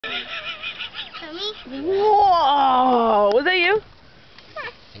Whoa! Was that you?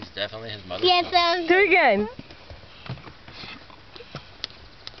 He's definitely his mother's Yes, son. Do it again.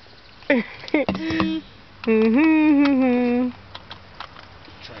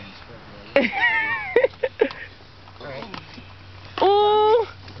 Ooh.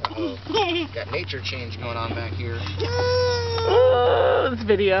 Got nature change going on back here. Ooh, this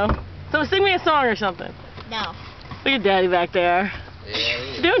video. So sing me a song or something. No. Look at Daddy back there. Yeah, he What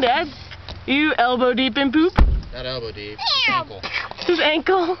is. you doing, Dad? You elbow deep in poop? Not elbow deep. His ankle. His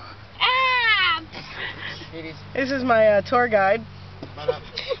ankle. Ah! This is my tour guide.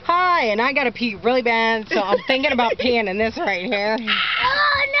 Hi, and I gotta pee really bad, so I'm thinking about peeing in this right here. Oh no!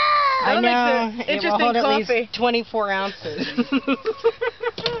 I That makes know, an it will interesting hold at coffee. least 24 ounces.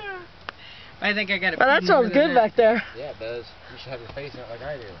 I think I gotta pee Oh, that more smells than good that. back there. Yeah, it does. You should have your face in it like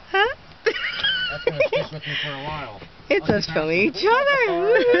I do. Huh? That's going to stick with me for a while. It's us from each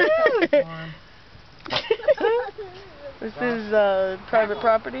other. This is private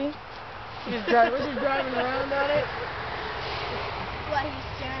property. We're just driving around on it. What, he's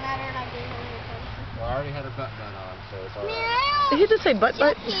staring at her and I gave her your Well, I already had a butt gun on, so it's alright. Did he just say butt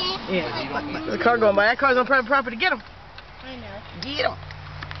butt? Yeah. There's a car going by. That car's on private property. Get him. I know. Get him.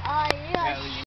 Oh, yeah.